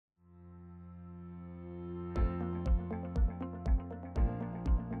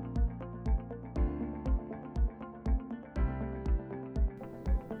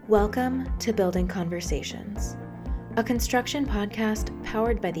Welcome to Building Conversations, a construction podcast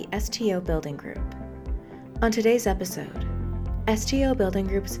powered by the STO Building Group. On today's episode, STO Building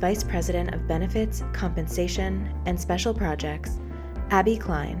Group's Vice President of Benefits, Compensation, and Special Projects, Abby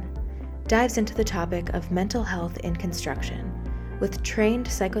Klein, dives into the topic of mental health in construction with trained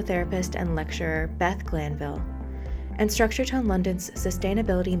psychotherapist and lecturer Beth Glanville and StructureTone London's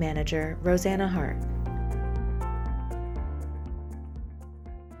Sustainability Manager, Rosanna Hart.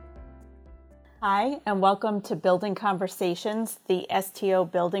 Hi, and welcome to Building Conversations, the STO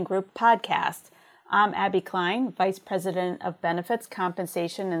Building Group podcast. I'm Abby Klein, Vice President of Benefits,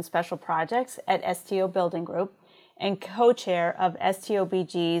 Compensation, and Special Projects at STO Building Group and co-chair of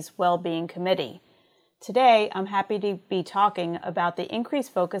STOBG's Wellbeing Committee. Today, I'm happy to be talking about the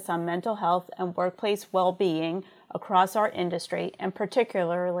increased focus on mental health and workplace well-being across our industry, and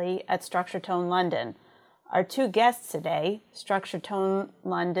particularly at StructureTone London. Our two guests today, StructureTone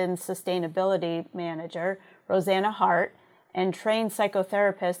London's Sustainability Manager, Rosanna Hart, and trained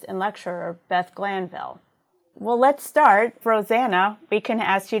psychotherapist and lecturer, Beth Glanville. Well, let's start. Rosanna, we can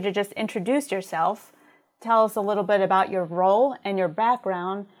ask you to just introduce yourself, tell us a little bit about your role and your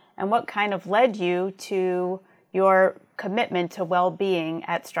background, and what kind of led you to your commitment to well-being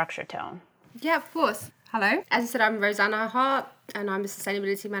at StructureTone. Yeah, of course. Hello. As I said, I'm Rosanna Hart, and I'm a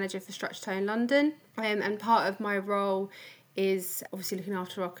Sustainability Manager for StructureTone London. And part of my role is obviously looking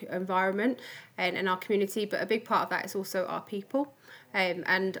after our environment and our community, but a big part of that is also our people.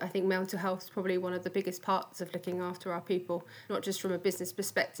 And I think mental health is probably one of the biggest parts of looking after our people, not just from a business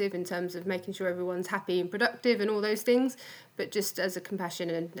perspective in terms of making sure everyone's happy and productive and all those things, but just as a compassion.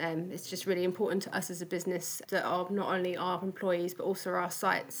 And it's just really important to us as a business that are not only our employees, but also our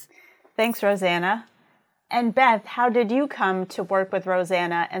sites. Thanks, Rosanna. And Beth, how did you come to work with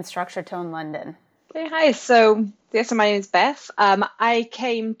Rosanna and StructureTone London? Hey, hi. So, yes, my name is Beth. I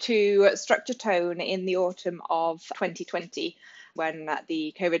came to StructureTone in the autumn of 2020 when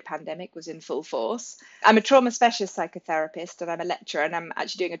the COVID pandemic was in full force. I'm a trauma specialist psychotherapist and I'm a lecturer, and I'm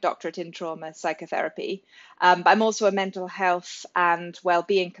actually doing a doctorate in trauma psychotherapy. But I'm also a mental health and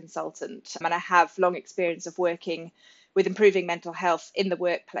well-being consultant, and I have long experience of working with improving mental health in the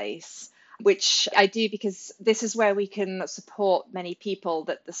workplace, which I do because this is where we can support many people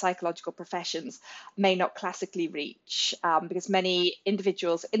that the psychological professions may not classically reach, because many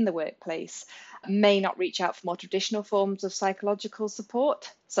individuals in the workplace may not reach out for more traditional forms of psychological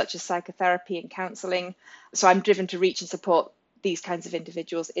support, such as psychotherapy and counselling. So I'm driven to reach and support these kinds of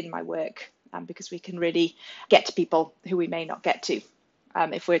individuals in my work, because we can really get to people who we may not get to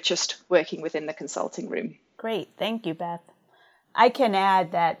if we're just working within the consulting room. Great. Thank you, Beth. I can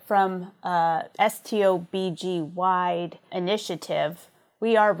add that from STOBG-wide initiative,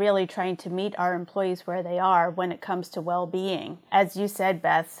 we are really trying to meet our employees where they are when it comes to well-being. As you said,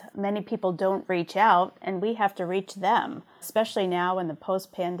 Beth, many people don't reach out, and we have to reach them, especially now in the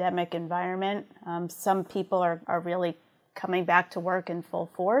post-pandemic environment. Some people are really coming back to work in full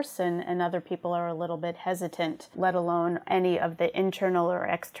force, and other people are a little bit hesitant, let alone any of the internal or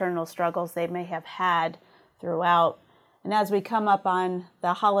external struggles they may have had throughout. And as we come up on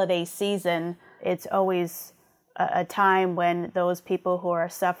the holiday season, it's always a time when those people who are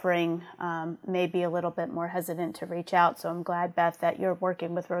suffering may be a little bit more hesitant to reach out. So I'm glad, Beth, that you're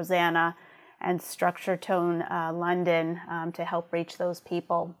working with Rosanna and StructureTone London to help reach those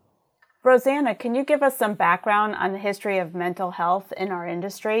people. Rosanna, can you give us some background on the history of mental health in our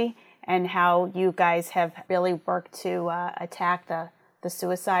industry and how you guys have really worked to attack the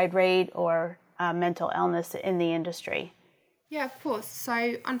suicide rate or mental illness in the industry? Yeah, of course.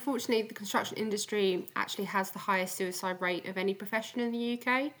 So unfortunately, the construction industry actually has the highest suicide rate of any profession in the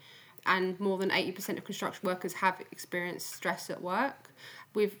UK, and more than 80% of construction workers have experienced stress at work.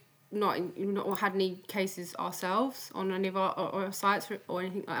 We've not had any cases ourselves on any of our sites or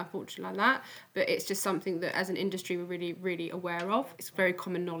anything unfortunately like that, but it's just something that as an industry we're really, really aware of. It's very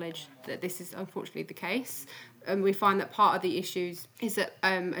common knowledge that this is unfortunately the case. And we find that part of the issues is that,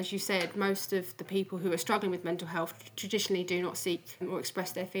 as you said, most of the people who are struggling with mental health traditionally do not seek or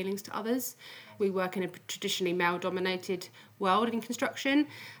express their feelings to others. We work in a traditionally male-dominated world in construction,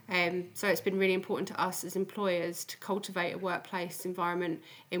 so it's been really important to us as employers to cultivate a workplace environment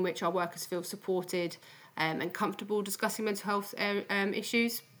in which our workers feel supported and comfortable discussing mental health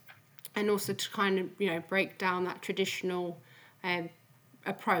issues, and also to kind of break down that traditional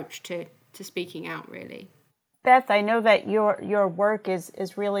approach to speaking out, really. Beth, I know that your work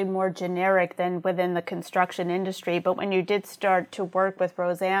is really more generic than within the construction industry, but when you did start to work with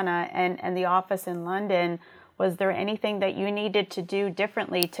Rosanna and the office in London, was there anything that you needed to do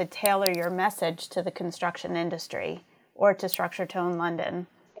differently to tailor your message to the construction industry or to StructureTone London?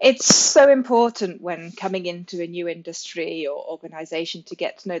 It's so important when coming into a new industry or organization to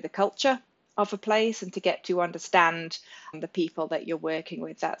get to know the culture of a place and to get to understand the people that you're working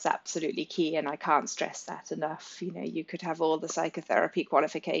with. That's absolutely key, and I can't stress that enough. You could have all the psychotherapy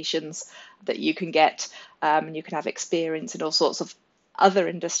qualifications that you can get, and you can have experience in all sorts of other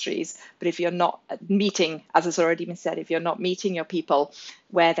industries, but if you're not meeting, as has already been said, if you're not meeting your people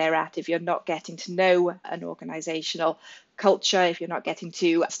where they're at, if you're not getting to know an organizational culture, if you're not getting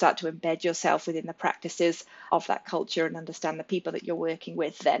to start to embed yourself within the practices of that culture and understand the people that you're working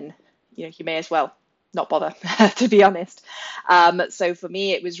with, then you may as well not bother, to be honest. So for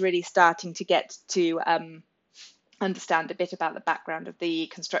me, it was really starting to get to understand a bit about the background of the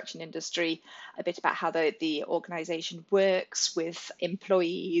construction industry, a bit about how the organisation works with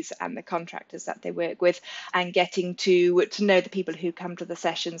employees and the contractors that they work with, and getting to know the people who come to the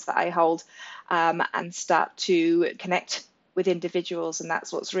sessions that I hold, and start to connect with individuals. And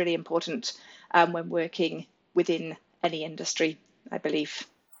that's what's really important when working within any industry, I believe.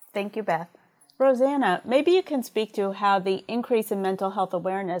 Thank you, Beth. Rosanna, maybe you can speak to how the increase in mental health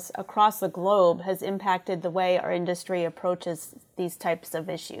awareness across the globe has impacted the way our industry approaches these types of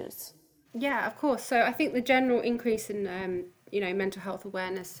issues. Yeah, of course. So I think the general increase in mental health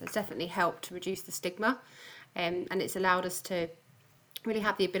awareness has definitely helped to reduce the stigma, and it's allowed us to really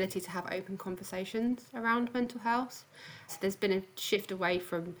have the ability to have open conversations around mental health. So there's been a shift away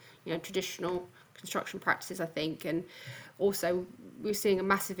from traditional construction practices, I think, and also we're seeing a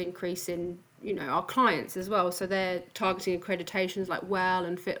massive increase in our clients as well. So they're targeting accreditations like WELL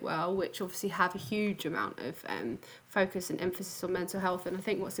and Fitwell, which obviously have a huge amount of focus and emphasis on mental health. And I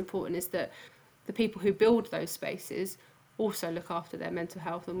think what's important is that the people who build those spaces also look after their mental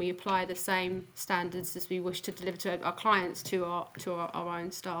health, and we apply the same standards as we wish to deliver to our clients to our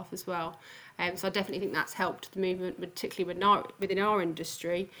own staff as well. So I definitely think that's helped the movement, particularly within our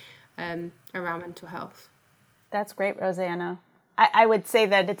industry, around mental health. That's great, Rosanna. I would say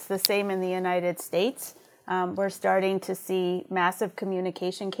that it's the same in the United States. We're starting to see massive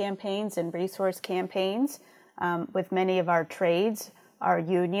communication campaigns and resource campaigns with many of our trades, our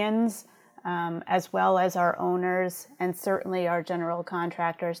unions, as well as our owners and certainly our general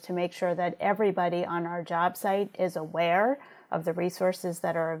contractors, to make sure that everybody on our job site is aware of the resources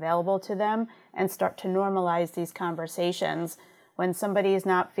that are available to them and start to normalize these conversations. When somebody is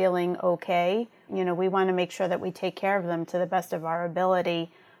not feeling okay, we want to make sure that we take care of them to the best of our ability,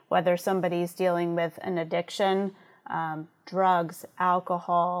 whether somebody's dealing with an addiction, drugs,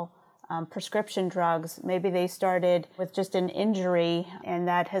 alcohol, prescription drugs. Maybe they started with just an injury and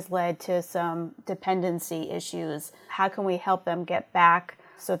that has led to some dependency issues. How can we help them get back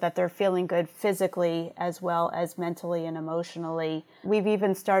so that they're feeling good physically as well as mentally and emotionally? We've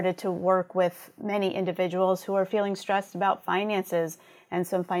even started to work with many individuals who are feeling stressed about finances and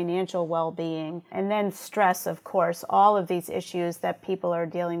some financial well-being. And then stress, of course, all of these issues that people are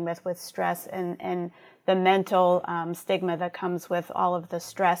dealing with stress and the mental stigma that comes with all of the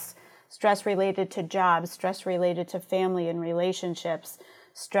stress related to jobs, stress related to family and relationships,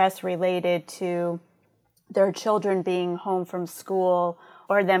 stress related to their children being home from school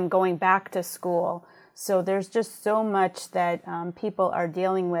or them going back to school. So there's just so much that people are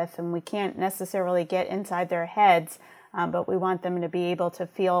dealing with, and we can't necessarily get inside their heads, but we want them to be able to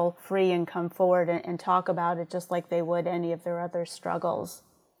feel free and come forward and talk about it just like they would any of their other struggles.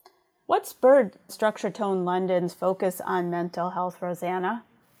 What spurred Structure Tone London's focus on mental health, Rosanna?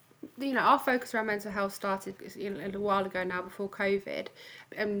 Our focus around mental health started a little while ago now, before COVID.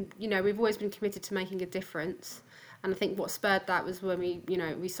 And, we've always been committed to making a difference. And I think what spurred that was when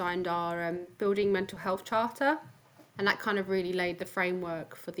we signed our Building Mental Health Charter. And that kind of really laid the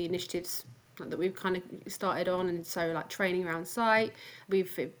framework for the initiatives that we've kind of started on. And so like training around site,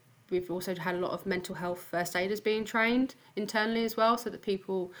 we've also had a lot of mental health first aiders being trained internally as well, so that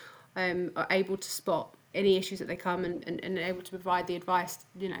people are able to spot any issues that they come and able to provide the advice,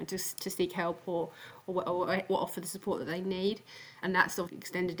 to seek help or offer the support that they need. And that's sort of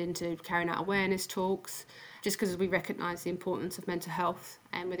extended into carrying out awareness talks, just because we recognise the importance of mental health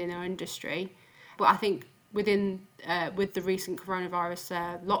within our industry. But I think with the recent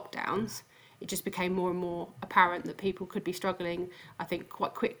coronavirus lockdowns, it just became more and more apparent that people could be struggling, I think,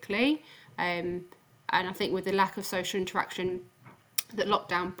 quite quickly. And I think with the lack of social interaction that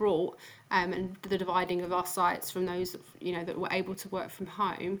lockdown brought, and the dividing of our sites from those that were able to work from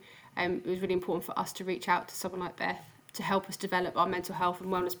home, it was really important for us to reach out to someone like Beth to help us develop our mental health and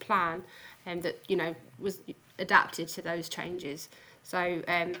wellness plan, that was adapted to those changes. So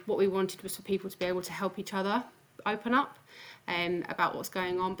what we wanted was for people to be able to help each other open up about what's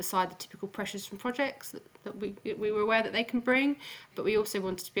going on beside the typical pressures from projects that we were aware that they can bring. But we also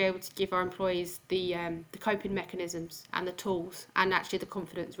wanted to be able to give our employees the coping mechanisms and the tools and actually the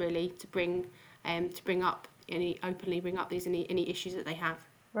confidence really to bring up any issues that they have.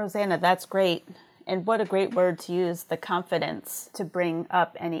 Rosanna, that's great. And what a great word to use, the confidence to bring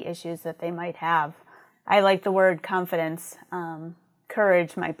up any issues that they might have. I like the word confidence.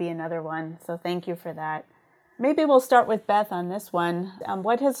 Courage might be another one. So thank you for that. Maybe we'll start with Beth on this one.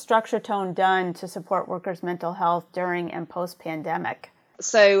 What has Structure Tone done to support workers' mental health during and post-pandemic?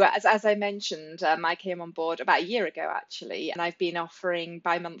 So as I mentioned, I came on board about a year ago, actually, and I've been offering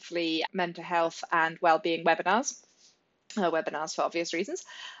bi-monthly mental health and wellbeing webinars for obvious reasons,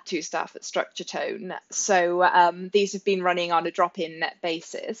 to staff at Structure Tone. So these have been running on a drop-in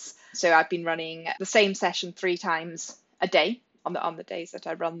basis. So I've been running the same session 3 times a day on the days that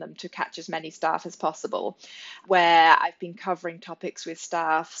I run them to catch as many staff as possible, where I've been covering topics with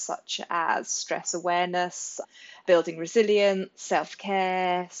staff such as stress awareness, building resilience,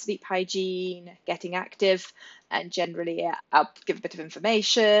 self-care, sleep hygiene, getting active, and generally I'll give a bit of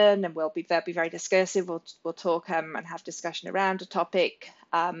information and they'll be very discursive. We'll talk and have discussion around a topic.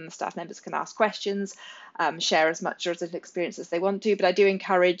 Staff members can ask questions, share as much or as little experience as they want to, but I do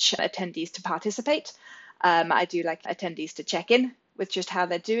encourage attendees to participate. I do like attendees to check in with just how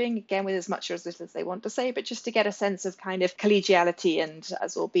they're doing, again, with as much or as little as they want to say, but just to get a sense of kind of collegiality and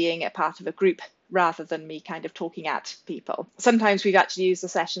as all being a part of a group rather than me kind of talking at people. Sometimes we've actually used the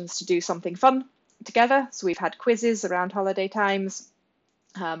sessions to do something fun together. So we've had quizzes around holiday times,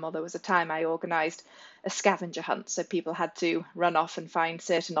 or there was a time I organised a scavenger hunt. So people had to run off and find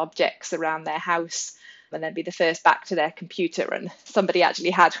certain objects around their house and then be the first back to their computer. And somebody actually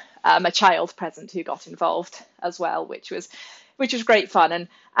had a child present who got involved as well, which was great fun.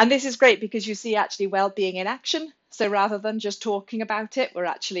 And this is great because you see actually well-being in action. So rather than just talking about it, we're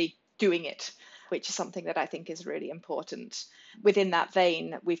actually doing it, which is something that I think is really important. Within that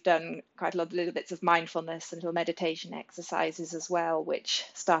vein, we've done quite a lot of little bits of mindfulness and little meditation exercises as well, which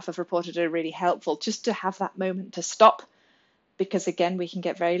staff have reported are really helpful, just to have that moment to stop. Because again, we can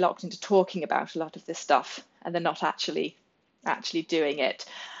get very locked into talking about a lot of this stuff and then not actually doing it.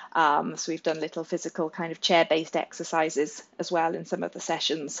 So we've done little physical kind of chair-based exercises as well in some of the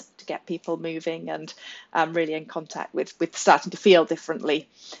sessions to get people moving and really in contact with starting to feel differently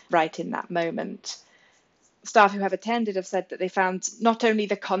right in that moment. Staff who have attended have said that they found not only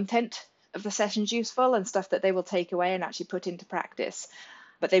the content of the sessions useful and stuff that they will take away and actually put into practice,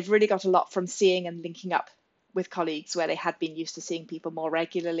 but they've really got a lot from seeing and linking up with colleagues where they had been used to seeing people more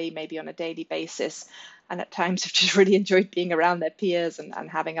regularly, maybe on a daily basis, and at times have just really enjoyed being around their peers and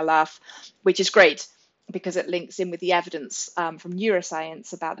having a laugh, which is great because it links in with the evidence from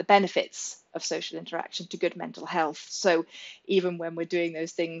neuroscience about the benefits of social interaction to good mental health. So even when we're doing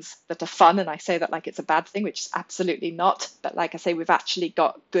those things that are fun, and I say that like it's a bad thing, which is absolutely not, but like I say, we've actually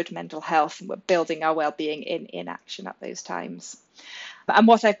got good mental health and we're building our well-being in action at those times. And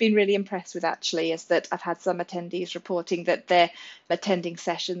what I've been really impressed with actually is that I've had some attendees reporting that they're attending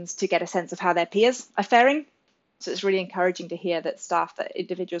sessions to get a sense of how their peers are faring. So it's really encouraging to hear that that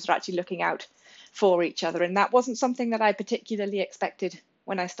individuals are actually looking out for each other. And that wasn't something that I particularly expected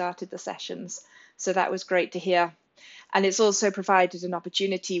when I started the sessions. So that was great to hear. And it's also provided an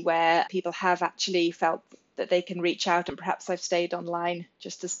opportunity where people have actually felt that they can reach out, and perhaps I've stayed online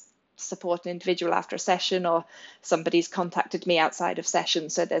just to support an individual after a session, or somebody's contacted me outside of session.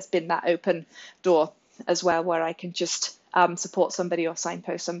 So there's been that open door as well where I can just support somebody or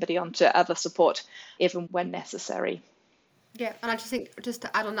signpost somebody onto other support even when necessary. Yeah, and I just think, just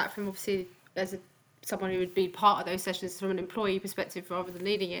to add on that, from obviously as someone who would be part of those sessions from an employee perspective rather than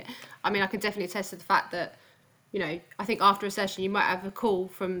leading it, I mean, I can definitely attest to the fact that, you know, I think after a session you might have a call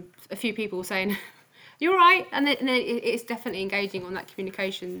from a few people saying, "You're right," and then it's definitely engaging on that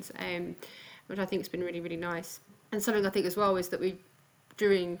communications, which I think has been really, really nice. And something I think as well is that we,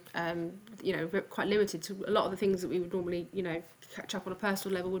 during, we're quite limited to a lot of the things that we would normally, catch up on a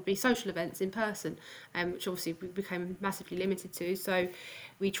personal level would be social events in person, which obviously we became massively limited to. So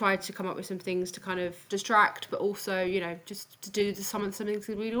we tried to come up with some things to kind of distract, but also, just to do some of the things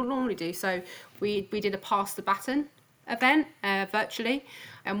that we don't normally do. So we did a pass the baton event virtually,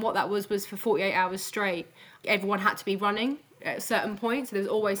 and what that was for 48 hours straight, everyone had to be running at a certain point, so there was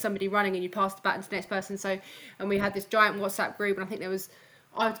always somebody running and you passed the baton to the next person. So, and we had this giant WhatsApp group, and I think there was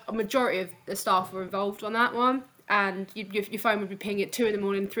a majority of the staff were involved on that one, and your phone would be pinging at 2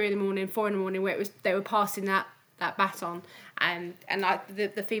 a.m, 3 a.m, 4 a.m, where they were passing that baton, and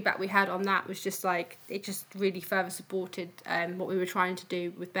the feedback we had on that was just like, it just really further supported what we were trying to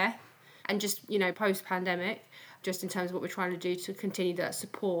do with Beth. And just, post-pandemic, just in terms of what we're trying to do to continue that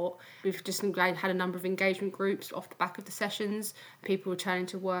support, we've just had a number of engagement groups off the back of the sessions, people returning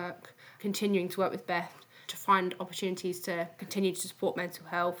to work, continuing to work with Beth to find opportunities to continue to support mental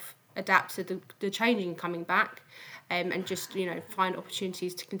health, adapt to the changing coming back, and just, find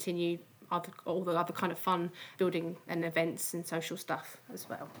opportunities to continue all the other kind of fun building and events and social stuff as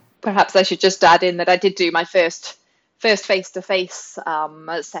well. Perhaps I should just add in that I did do my first face-to-face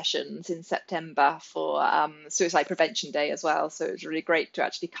sessions in September for Suicide Prevention Day as well. So it was really great to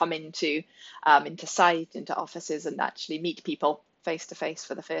actually come into site, into offices, and actually meet people face-to-face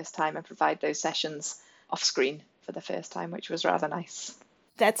for the first time and provide those sessions off screen for the first time, which was rather nice.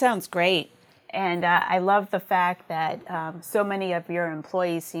 That sounds great. And I love the fact that so many of your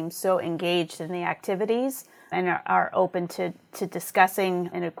employees seem so engaged in the activities and are open to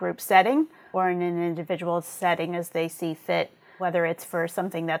discussing in a group setting or in an individual setting as they see fit, whether it's for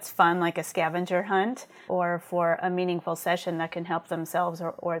something that's fun like a scavenger hunt or for a meaningful session that can help themselves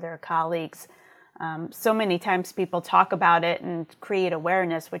or their colleagues. So many times people talk about it and create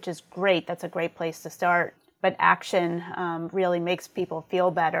awareness, which is great. That's a great place to start. But action really makes people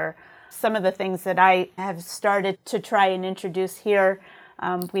feel better. Some of the things that I have started to try and introduce here,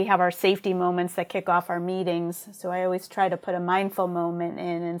 we have our safety moments that kick off our meetings. So I always try to put a mindful moment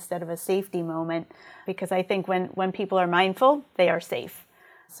in instead of a safety moment, because I think when people are mindful, they are safe.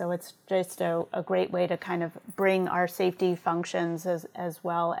 So it's just a great way to kind of bring our safety functions as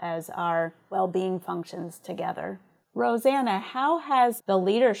well as our well-being functions together. Rosanna, how has the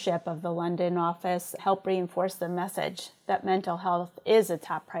leadership of the London office helped reinforce the message that mental health is a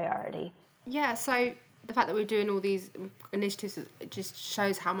top priority? Yeah, so the fact that we're doing all these initiatives, it just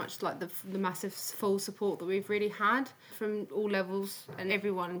shows how much like the massive full support that we've really had from all levels and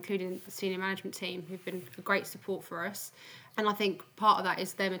everyone, including the senior management team, who've been a great support for us. And I think part of that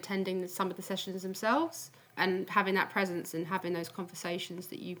is them attending some of the sessions themselves and having that presence and having those conversations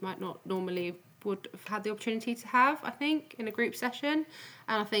that you might not normally would have had the opportunity to have, I think, in a group session.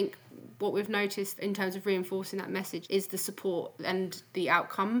 And I think what we've noticed in terms of reinforcing that message is the support and the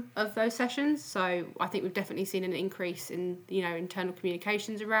outcome of those sessions. So I think we've definitely seen an increase in, internal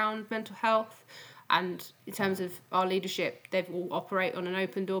communications around mental health. And in terms of our leadership, they've all operate on an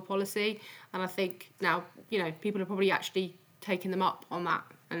open door policy. And I think now, people are probably actually taking them up on that,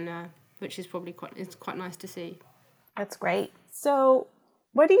 and which is probably quite nice to see. That's great. So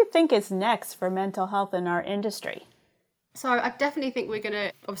what do you think is next for mental health in our industry? So I definitely think we're going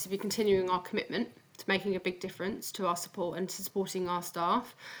to obviously be continuing our commitment to making a big difference to our support and to supporting our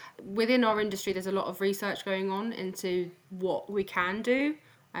staff. Within our industry, there's a lot of research going on into what we can do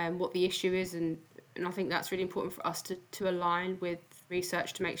and what the issue is. And I think that's really important for us to align with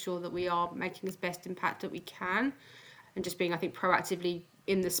research to make sure that we are making as best impact that we can. And just being, I think, proactively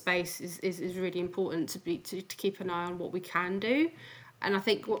in the space is really important to keep an eye on what we can do. And I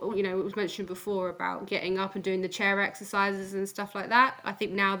think what was mentioned before about getting up and doing the chair exercises and stuff like that. I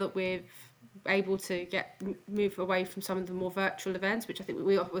think now that we're able to move away from some of the more virtual events, which I think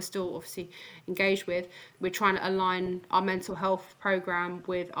we're still obviously engaged with, we're trying to align our mental health program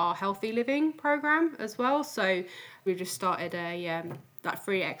with our healthy living program as well. So we've just started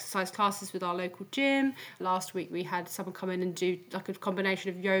free exercise classes with our local gym. Last week we had someone come in and do like a combination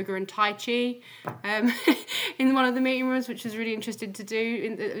of yoga and Tai Chi in one of the meeting rooms, which was really interesting to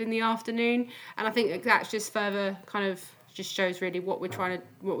do in the afternoon. And I think that's just further kind of just shows really what we're trying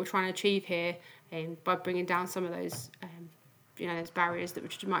to achieve here, by bringing down some of those those barriers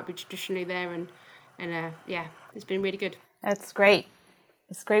that might be traditionally there, and it's been really good. That's great.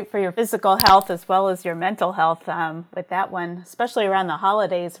 It's great for your physical health as well as your mental health with that one, especially around the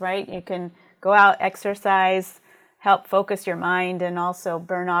holidays, right? You can go out, exercise, help focus your mind, and also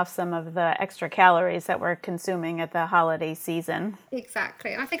burn off some of the extra calories that we're consuming at the holiday season.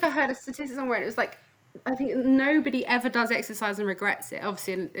 Exactly. And I think I heard a statistic somewhere, and it was like, I think nobody ever does exercise and regrets it,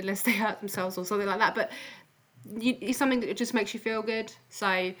 obviously, unless they hurt themselves or something like that. But it's something that just makes you feel good. So,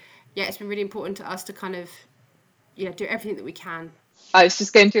 yeah, it's been really important to us to kind of, do everything that we can. I was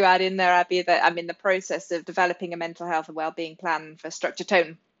just going to add in there, Abby, that I'm in the process of developing a mental health and wellbeing plan for Structure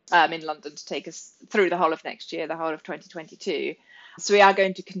Tone in London to take us through the whole of next year, the whole of 2022. So we are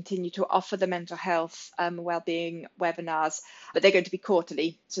going to continue to offer the mental health wellbeing webinars, but they're going to be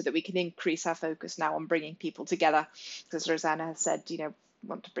quarterly so that we can increase our focus now on bringing people together. Because Rosanna has said,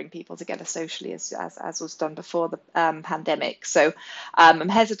 want to bring people together socially as was done before the pandemic. So I'm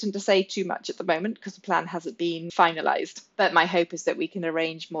hesitant to say too much at the moment because the plan hasn't been finalised. But my hope is that we can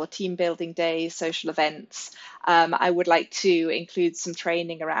arrange more team building days, social events. I would like to include some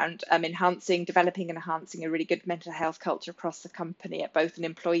training around developing and enhancing a really good mental health culture across the company at both an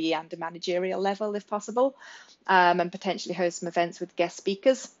employee and a managerial level, if possible, and potentially host some events with guest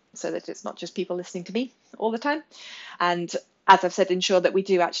speakers so that it's not just people listening to me all the time. And as I've said, ensure that we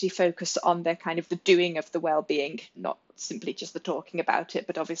do actually focus on the kind of the doing of the well-being, not simply just the talking about it,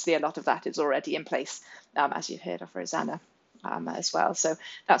 but obviously a lot of that is already in place, as you heard of Rosanna as well. So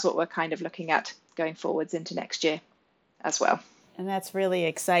that's what we're kind of looking at going forwards into next year as well. And that's really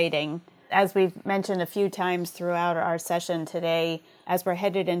exciting. As we've mentioned a few times throughout our session today, as we're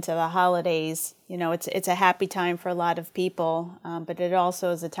headed into the holidays, it's a happy time for a lot of people, but it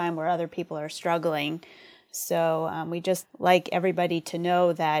also is a time where other people are struggling. So we just like everybody to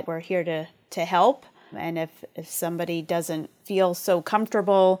know that we're here to help. And if somebody doesn't feel so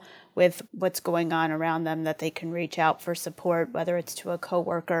comfortable with what's going on around them, that they can reach out for support, whether it's to a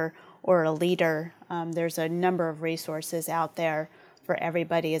coworker or a leader. There's a number of resources out there for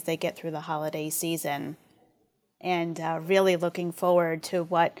everybody as they get through the holiday season. And really looking forward to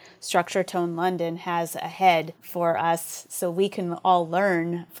what Structure Tone London has ahead for us so we can all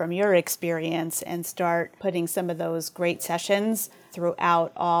learn from your experience and start putting some of those great sessions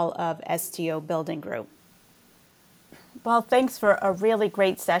throughout all of STO Building Group. Well, thanks for a really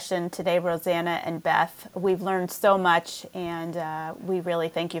great session today, Rosanna and Beth. We've learned so much, and we really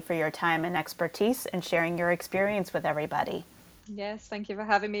thank you for your time and expertise and sharing your experience with everybody. Yes, thank you for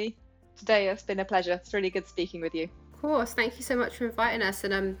having me today. It's been a pleasure. It's really good speaking with you. Of course, thank you so much for inviting us,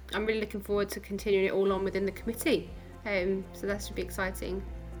 and I'm really looking forward to continuing it all on within the committee. So that should be exciting.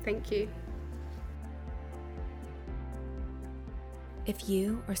 Thank you. If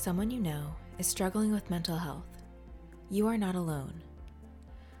you or someone you know is struggling with mental health, you are not alone.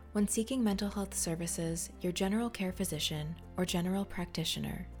 When seeking mental health services, your general care physician or general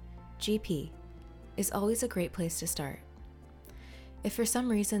practitioner, GP, is always a great place to start. If for some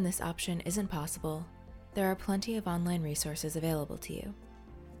reason this option isn't possible, there are plenty of online resources available to you.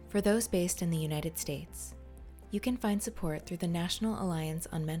 For those based in the United States, you can find support through the National Alliance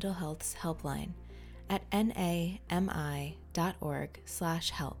on Mental Health's helpline at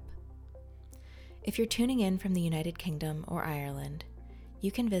nami.org/help. If you're tuning in from the United Kingdom or Ireland,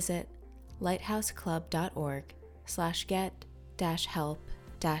 you can visit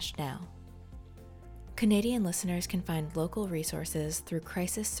lighthouseclub.org/get-help-now. Canadian listeners can find local resources through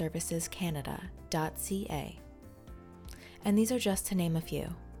crisisservicescanada.ca. And these are just to name a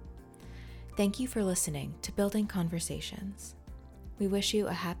few. Thank you for listening to Building Conversations. We wish you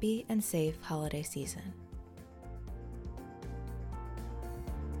a happy and safe holiday season.